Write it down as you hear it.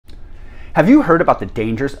Have you heard about the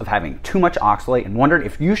dangers of having too much oxalate and wondered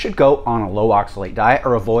if you should go on a low oxalate diet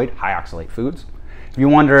or avoid high oxalate foods? If you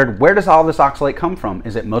wondered, where does all this oxalate come from?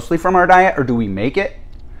 Is it mostly from our diet or do we make it?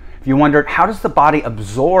 If you wondered, how does the body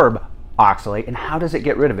absorb oxalate and how does it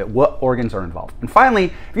get rid of it? What organs are involved? And finally,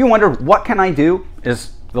 if you wondered, what can I do?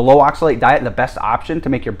 Is the low oxalate diet the best option to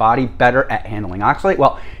make your body better at handling oxalate?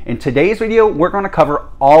 Well, in today's video, we're going to cover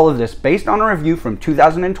all of this based on a review from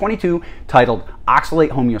 2022 titled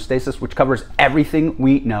Oxalate Homeostasis, which covers everything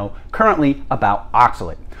we know currently about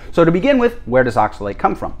oxalate. So to begin with, where does oxalate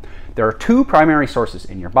come from? There are two primary sources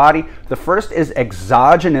in your body. The first is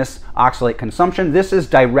exogenous oxalate consumption. This is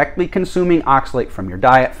directly consuming oxalate from your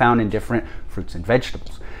diet found in different fruits and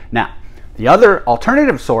vegetables. Now, the other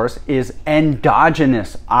alternative source is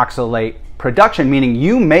endogenous oxalate production, meaning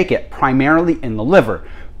you make it primarily in the liver,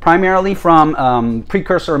 primarily from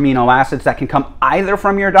precursor amino acids that can come either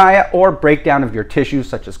from your diet or breakdown of your tissues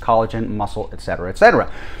such as collagen, muscle, etc., etc.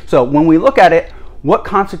 So when we look at it, what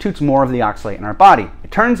constitutes more of the oxalate in our body?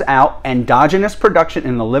 It turns out endogenous production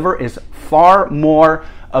in the liver is far more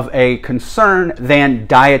of a concern than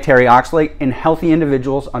dietary oxalate in healthy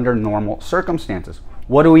individuals under normal circumstances.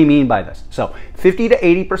 What do we mean by this? So 50 to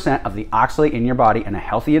 80% of the oxalate in your body in a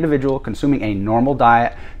healthy individual consuming a normal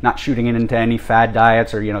diet, not shooting it into any fad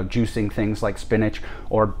diets or juicing things like spinach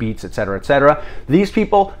or beets, etc., etc. These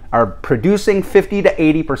people are producing 50 to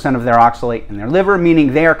 80% of their oxalate in their liver,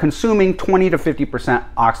 meaning they are consuming 20 to 50%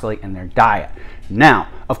 oxalate in their diet. Now,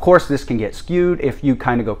 of course, this can get skewed if you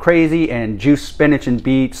kind of go crazy and juice spinach and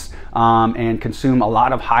beets and consume a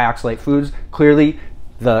lot of high oxalate foods. Clearly,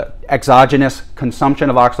 the exogenous consumption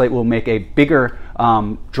of oxalate will make a bigger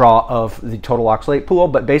draw of the total oxalate pool,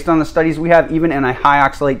 but based on the studies we have, even in a high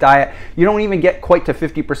oxalate diet, you don't even get quite to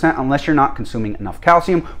 50% unless you're not consuming enough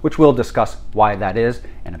calcium, which we'll discuss why that is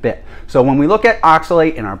in a bit. So when we look at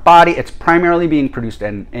oxalate in our body, it's primarily being produced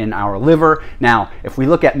in our liver. Now, if we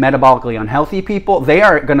look at metabolically unhealthy people, they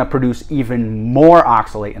are going to produce even more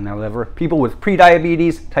oxalate in their liver. People with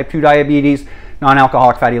prediabetes, type 2 diabetes,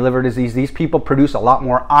 non-alcoholic fatty liver disease, these people produce a lot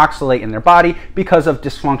more oxalate in their body because of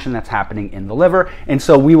dysfunction that's happening in the liver. And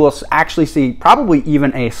so we will actually see probably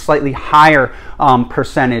even a slightly higher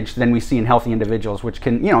percentage than we see in healthy individuals, which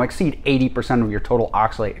can exceed 80% of your total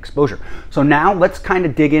oxalate exposure. So now let's kind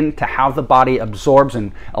of dig into how the body absorbs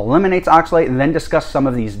and eliminates oxalate and then discuss some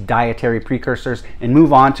of these dietary precursors and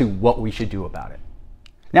move on to what we should do about it.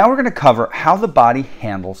 Now we're going to cover how the body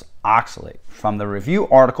handles oxalate. From the review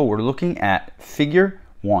article, we're looking at Figure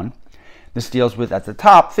 1. This deals with, at the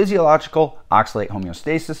top, physiological oxalate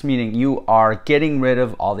homeostasis, meaning you are getting rid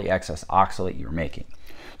of all the excess oxalate you're making.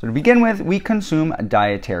 So to begin with, we consume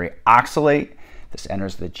dietary oxalate. This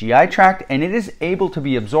enters the GI tract and it is able to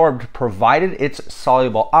be absorbed provided it's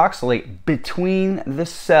soluble oxalate between the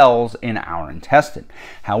cells in our intestine.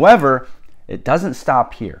 However, it doesn't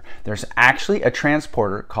stop here. There's actually a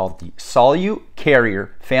transporter called the solute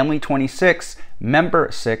carrier family 26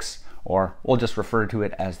 member 6, or we'll just refer to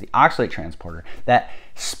it as the oxalate transporter, that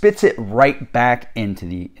spits it right back into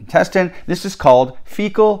the intestine. This is called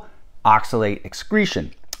fecal oxalate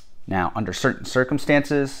excretion. Now, under certain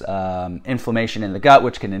circumstances, inflammation in the gut,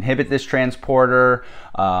 which can inhibit this transporter,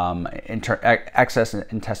 excess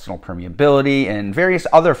intestinal permeability, and various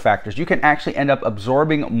other factors, you can actually end up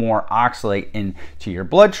absorbing more oxalate into your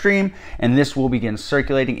bloodstream, and this will begin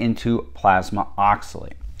circulating into plasma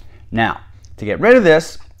oxalate. Now, to get rid of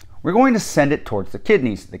this, we're going to send it towards the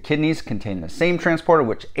kidneys. The kidneys contain the same transporter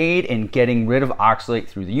which aid in getting rid of oxalate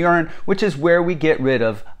through the urine, which is where we get rid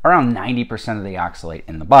of around 90% of the oxalate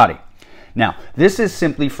in the body. Now, this is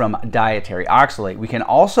simply from dietary oxalate. We can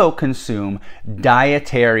also consume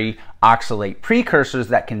dietary oxalate precursors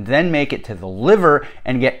that can then make it to the liver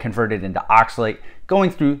and get converted into oxalate,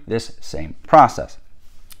 going through this same process.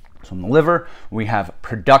 So in the liver, we have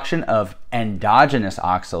production of endogenous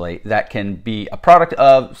oxalate that can be a product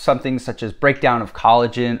of something such as breakdown of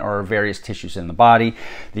collagen or various tissues in the body.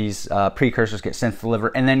 These precursors get sent to the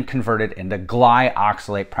liver and then converted into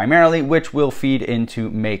glyoxalate primarily, which will feed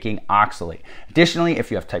into making oxalate. Additionally,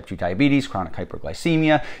 if you have type 2 diabetes, chronic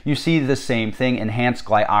hyperglycemia, you see the same thing, enhanced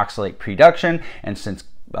glyoxalate production, and since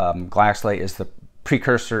glyoxalate is the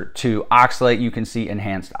precursor to oxalate, you can see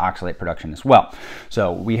enhanced oxalate production as well.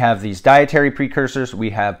 So we have these dietary precursors,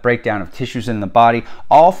 we have breakdown of tissues in the body,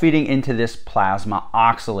 all feeding into this plasma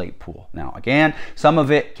oxalate pool. Now again, some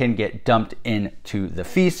of it can get dumped into the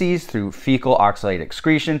feces through fecal oxalate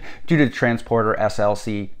excretion due to the transporter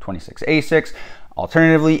SLC26A6.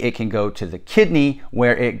 Alternatively, it can go to the kidney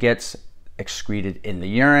where it gets excreted in the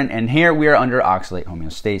urine, and here we are under oxalate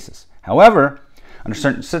homeostasis. However, Under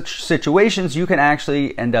certain such situations, you can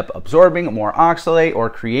actually end up absorbing more oxalate or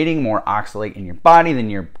creating more oxalate in your body than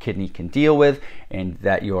your kidney can deal with and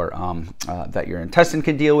that your intestine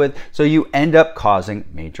can deal with. So you end up causing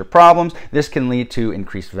major problems. This can lead to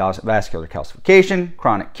increased vascular calcification,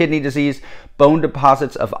 chronic kidney disease, bone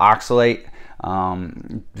deposits of oxalate,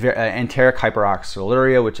 enteric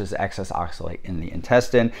hyperoxaluria, which is excess oxalate in the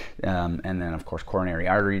intestine, and then of course coronary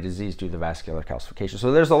artery disease due to vascular calcification.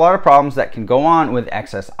 So there's a lot of problems that can go on with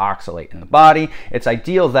excess oxalate in the body. It's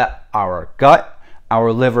ideal that our gut,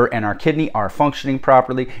 our liver, and our kidney are functioning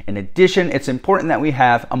properly. In addition, it's important that we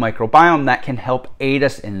have a microbiome that can help aid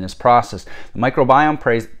us in this process. The microbiome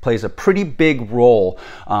plays a pretty big role,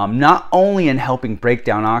 not only in helping break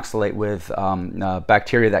down oxalate with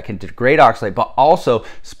bacteria that can degrade oxalate, but also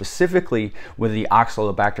specifically with the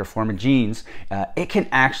Oxalobacter formigenes. It can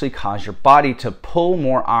actually cause your body to pull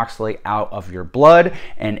more oxalate out of your blood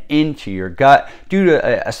and into your gut due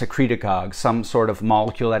to a secretagogue, some sort of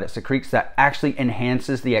molecule that it secretes that actually enhances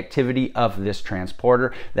the activity of this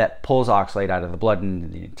transporter that pulls oxalate out of the blood and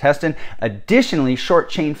into the intestine. Additionally, short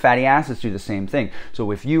chain fatty acids do the same thing.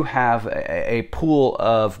 So if you have a pool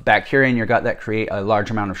of bacteria in your gut that create a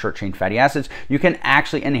large amount of short chain fatty acids, you can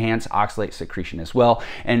actually enhance oxalate secretion as well.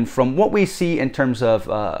 And from what we see in terms of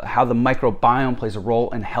how the microbiome plays a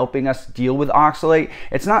role in helping us deal with oxalate,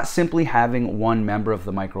 it's not simply having one member of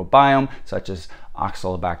the microbiome, such as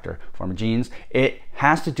Oxalobacter formigenes. It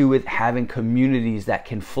has to do with having communities that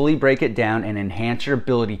can fully break it down and enhance your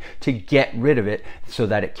ability to get rid of it so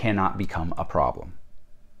that it cannot become a problem.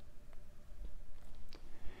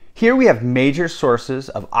 Here we have major sources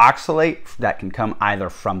of oxalate that can come either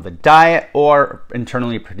from the diet or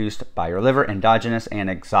internally produced by your liver, endogenous and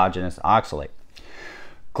exogenous oxalate.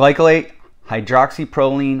 Glycolate,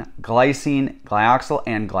 hydroxyproline, glycine, glyoxal,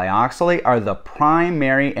 and glyoxalate are the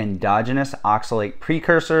primary endogenous oxalate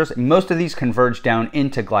precursors. Most of these converge down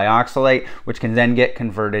into glyoxalate, which can then get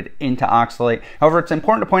converted into oxalate. However, it's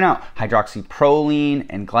important to point out hydroxyproline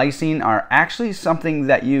and glycine are actually something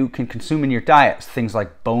that you can consume in your diet. Things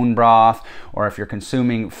like bone broth, or if you're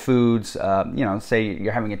consuming foods, say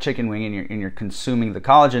you're having a chicken wing and you're consuming the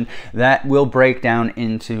collagen, that will break down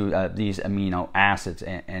into these amino acids.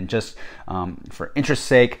 And just for interest's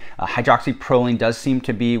sake, hydroxyproline does seem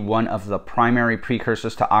to be one of the primary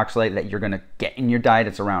precursors to oxalate that you're going to get in your diet.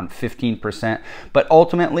 It's around 15%. But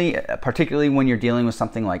ultimately, particularly when you're dealing with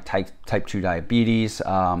something like type 2 diabetes,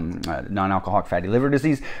 non-alcoholic fatty liver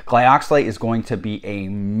disease, glyoxalate is going to be a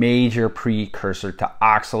major precursor to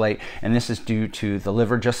oxalate. And this is due to the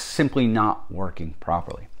liver just simply not working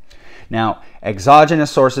properly. Now,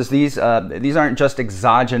 exogenous sources, these aren't just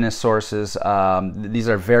exogenous sources, these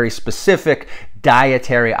are very specific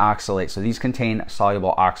dietary oxalates. So these contain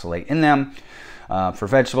soluble oxalate in them. For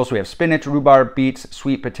vegetables, we have spinach, rhubarb, beets,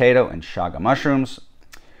 sweet potato, and chaga mushrooms.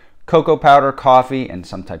 Cocoa powder, coffee, and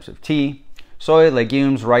some types of tea. Soy,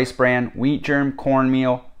 legumes, rice bran, wheat germ,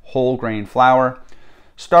 cornmeal, whole grain flour.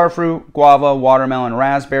 Starfruit, guava, watermelon,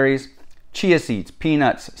 raspberries. Chia seeds,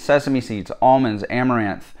 peanuts, sesame seeds, almonds,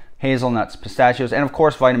 amaranth, hazelnuts, pistachios, and of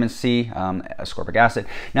course vitamin C, ascorbic acid.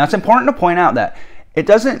 Now it's important to point out that it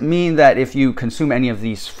doesn't mean that if you consume any of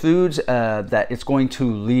these foods that it's going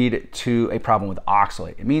to lead to a problem with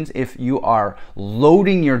oxalate. It means if you are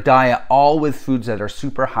loading your diet all with foods that are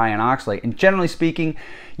super high in oxalate, and generally speaking,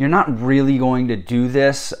 you're not really going to do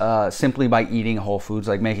this simply by eating whole foods,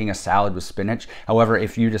 like making a salad with spinach. However,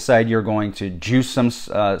 if you decide you're going to juice some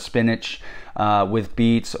spinach with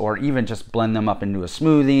beets, or even just blend them up into a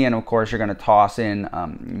smoothie, and of course you're going to toss in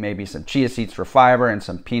maybe some chia seeds for fiber and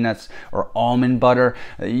some peanuts or almond butter.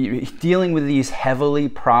 Dealing with these heavily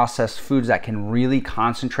processed foods that can really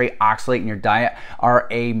concentrate oxalate in your diet are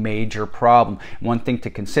a major problem. One thing to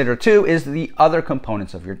consider too is the other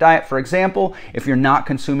components of your diet. For example, if you're not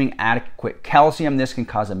consuming adequate calcium, this can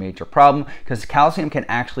cause a major problem because calcium can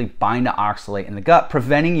actually bind to oxalate in the gut,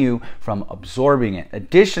 preventing you from absorbing it.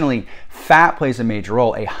 Additionally, fat plays a major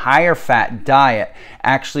role. A higher fat diet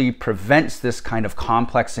actually prevents this kind of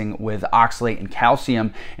complexing with oxalate and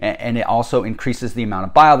calcium, and it also increases the amount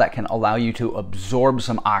of bile that can allow you to absorb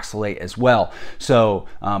some oxalate as well. So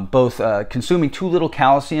both consuming too little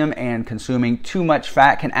calcium and consuming too much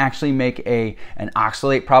fat can actually make an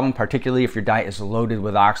oxalate problem, particularly if your diet is loaded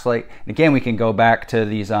with oxalate. And again, we can go back to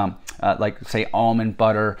these like say almond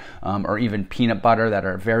butter or even peanut butter that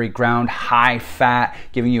are very ground, high fat,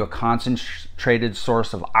 giving you a concentrated concentrated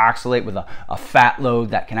source of oxalate with a fat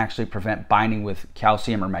load that can actually prevent binding with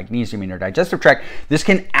calcium or magnesium in your digestive tract, this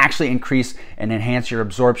can actually increase and enhance your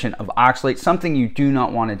absorption of oxalate, something you do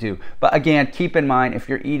not want to do. But again, keep in mind, if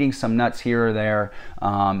you're eating some nuts here or there,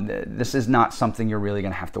 this is not something you're really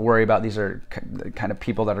going to have to worry about. These are the kind of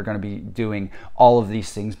people that are going to be doing all of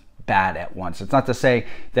these things bad at once. It's not to say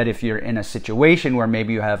that if you're in a situation where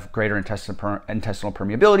maybe you have greater intestinal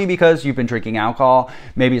permeability because you've been drinking alcohol,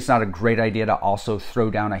 maybe it's not a great idea to also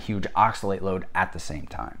throw down a huge oxalate load at the same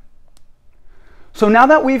time. So now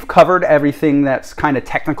that we've covered everything that's kind of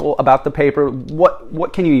technical about the paper,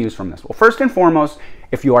 what can you use from this? Well, first and foremost,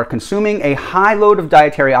 if you are consuming a high load of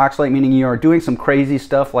dietary oxalate, meaning you are doing some crazy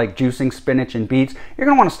stuff like juicing spinach and beets, you're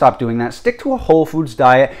going to want to stop doing that. Stick to a whole foods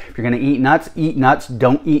diet. If you're going to eat nuts, eat nuts.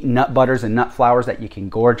 Don't eat nut butters and nut flours that you can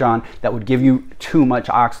gorge on. That would give you too much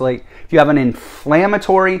oxalate. If you have an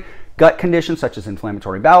inflammatory gut conditions such as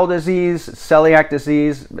inflammatory bowel disease, celiac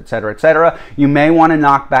disease, etc., you may want to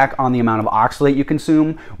knock back on the amount of oxalate you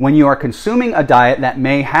consume. When you are consuming a diet that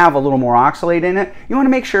may have a little more oxalate in it, you want to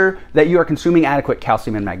make sure that you are consuming adequate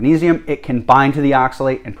calcium and magnesium. It can bind to the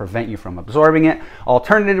oxalate and prevent you from absorbing it.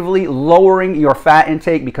 Alternatively, lowering your fat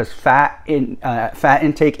intake, because fat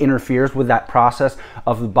intake interferes with that process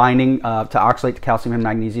of binding to oxalate, to calcium and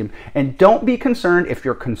magnesium. And don't be concerned if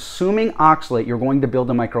you're consuming oxalate, you're going to build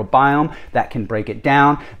a microbiome that can break it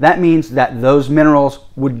down. That means that those minerals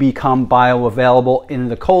would become bioavailable in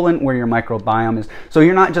the colon where your microbiome is. So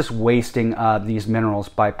you're not just wasting these minerals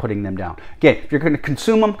by putting them down. Again, if you're going to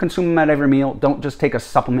consume them at every meal. Don't just take a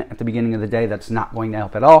supplement at the beginning of the day. That's not going to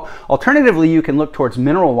help at all. Alternatively, you can look towards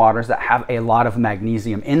mineral waters that have a lot of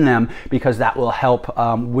magnesium in them, because that will help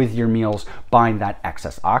with your meals bind that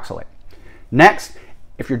excess oxalate. Next,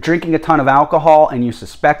 if you're drinking a ton of alcohol and you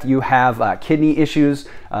suspect you have kidney issues,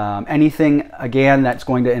 anything, again, that's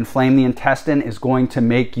going to inflame the intestine is going to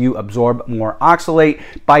make you absorb more oxalate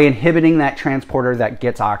by inhibiting that transporter that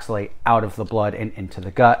gets oxalate out of the blood and into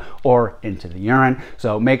the gut or into the urine.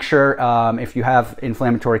 So make sure if you have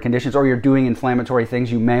inflammatory conditions or you're doing inflammatory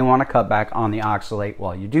things, you may want to cut back on the oxalate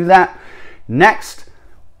while you do that. Next,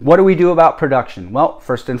 what do we do about production? Well,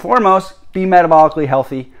 first and foremost, be metabolically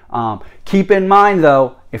healthy. Keep in mind,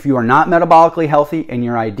 though, if you are not metabolically healthy and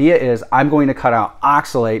your idea is, I'm going to cut out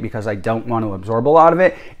oxalate because I don't want to absorb a lot of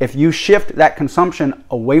it, if you shift that consumption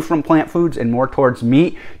away from plant foods and more towards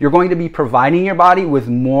meat, you're going to be providing your body with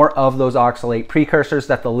more of those oxalate precursors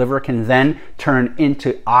that the liver can then turn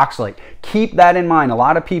into oxalate. Keep that in mind. A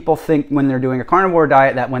lot of people think when they're doing a carnivore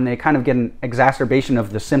diet that when they kind of get an exacerbation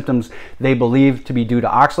of the symptoms they believe to be due to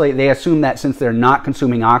oxalate, they assume that since they're not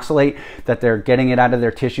consuming oxalate, that they're getting it out of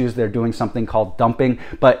their tissues, they're doing something called dumping.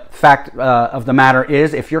 But fact of the matter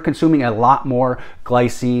is, if you're consuming a lot more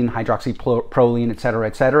glycine, hydroxyproline,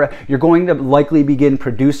 etc., you're going to likely begin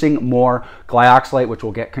producing more glyoxylate, which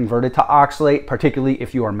will get converted to oxalate, particularly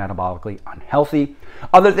if you are metabolically unhealthy.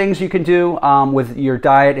 Other things you can do with your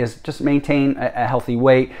diet is just maintain a healthy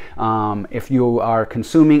weight. If you are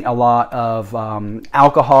consuming a lot of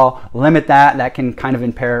alcohol, limit that. That can kind of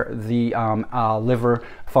impair the liver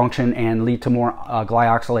function and lead to more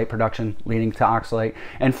glyoxylate production, leading to oxalate.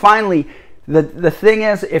 And finally, the thing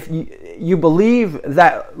is, if you believe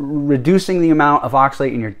that reducing the amount of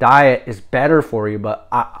oxalate in your diet is better for you, but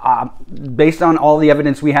based on all the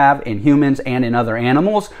evidence we have in humans and in other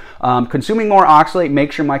animals, consuming more oxalate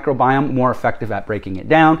makes your microbiome more effective at breaking it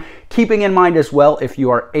down. Keeping in mind as well, if you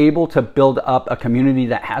are able to build up a community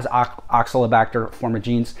that has Oxalobacter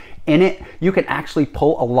formigenes in it, you can actually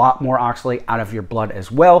pull a lot more oxalate out of your blood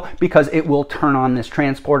as well, because it will turn on this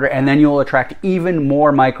transporter, and then you'll attract even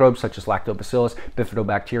more microbes such as lactobacillus,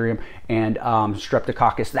 bifidobacterium, and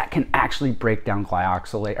streptococcus that can actually break down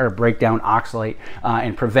glyoxylate or break down oxalate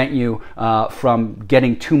and prevent you from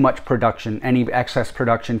getting too much production. Any excess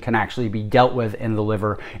production can actually be dealt with in the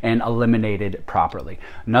liver and eliminated properly.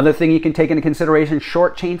 Another thing you can take into consideration,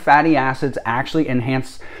 short chain fatty acids actually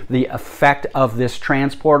enhance the effect of this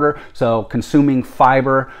transporter. So consuming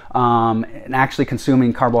fiber and actually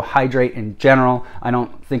consuming carbohydrate in general, I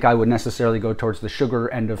don't think I would necessarily go towards the sugar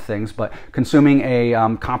end of things, but consuming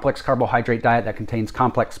a complex carbohydrate diet that contains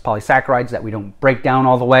complex polysaccharides that we don't break down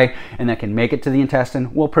all the way and that can make it to the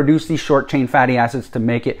intestine will produce these short chain fatty acids to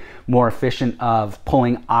make it more efficient of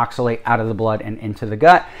pulling oxalate out of the blood and into the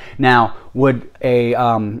gut. Now, would a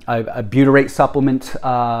butyrate supplement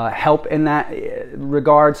help in that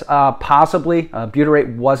regards? Possibly.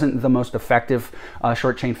 Butyrate wasn't the most effective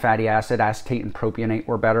short chain fatty acid. Acetate and propionate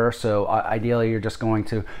were better. So ideally, you're just going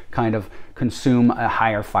to kind of consume a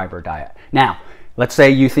higher fiber diet. Now, let's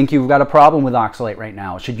say you think you've got a problem with oxalate right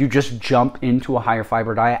now. Should you just jump into a higher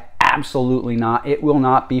fiber diet? Absolutely not. It will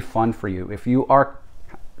not be fun for you. If you are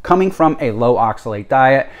coming from a low oxalate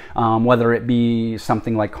diet, whether it be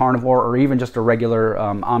something like carnivore or even just a regular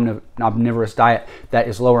omnivorous diet that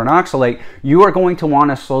is lower in oxalate, you are going to want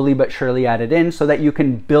to slowly but surely add it in so that you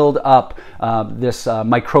can build up this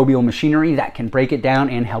microbial machinery that can break it down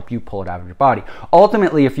and help you pull it out of your body.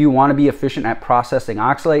 Ultimately, if you want to be efficient at processing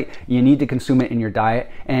oxalate, you need to consume it in your diet.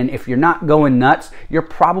 And if you're not going nuts, you're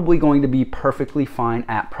probably going to be perfectly fine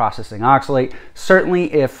at processing oxalate.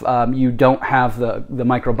 Certainly, if you don't have the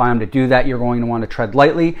microbiome to do that, you're going to want to tread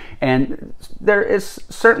lightly, and there is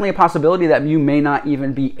certainly a possibility that you may not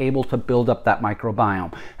even be able to build up that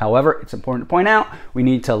microbiome. However, it's important to point out we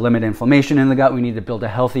need to limit inflammation in the gut, we need to build a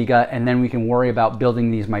healthy gut, and then we can worry about building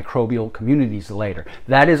these microbial communities later.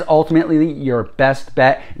 That is ultimately your best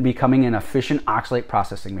bet in becoming an efficient oxalate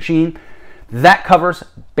processing machine. That covers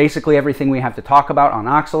basically everything we have to talk about on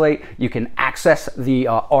oxalate. You can access the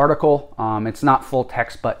article. It's not full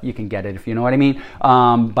text, but you can get it if you know what I mean,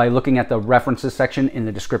 by looking at the references section in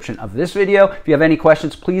the description of this video. If you have any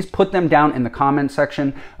questions, please put them down in the comment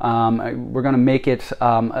section. We're going to make it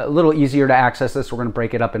a little easier to access this. We're going to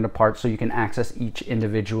break it up into parts so you can access each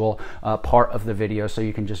individual part of the video, so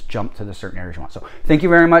you can just jump to the certain areas you want. So thank you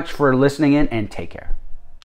very much for listening in, and take care.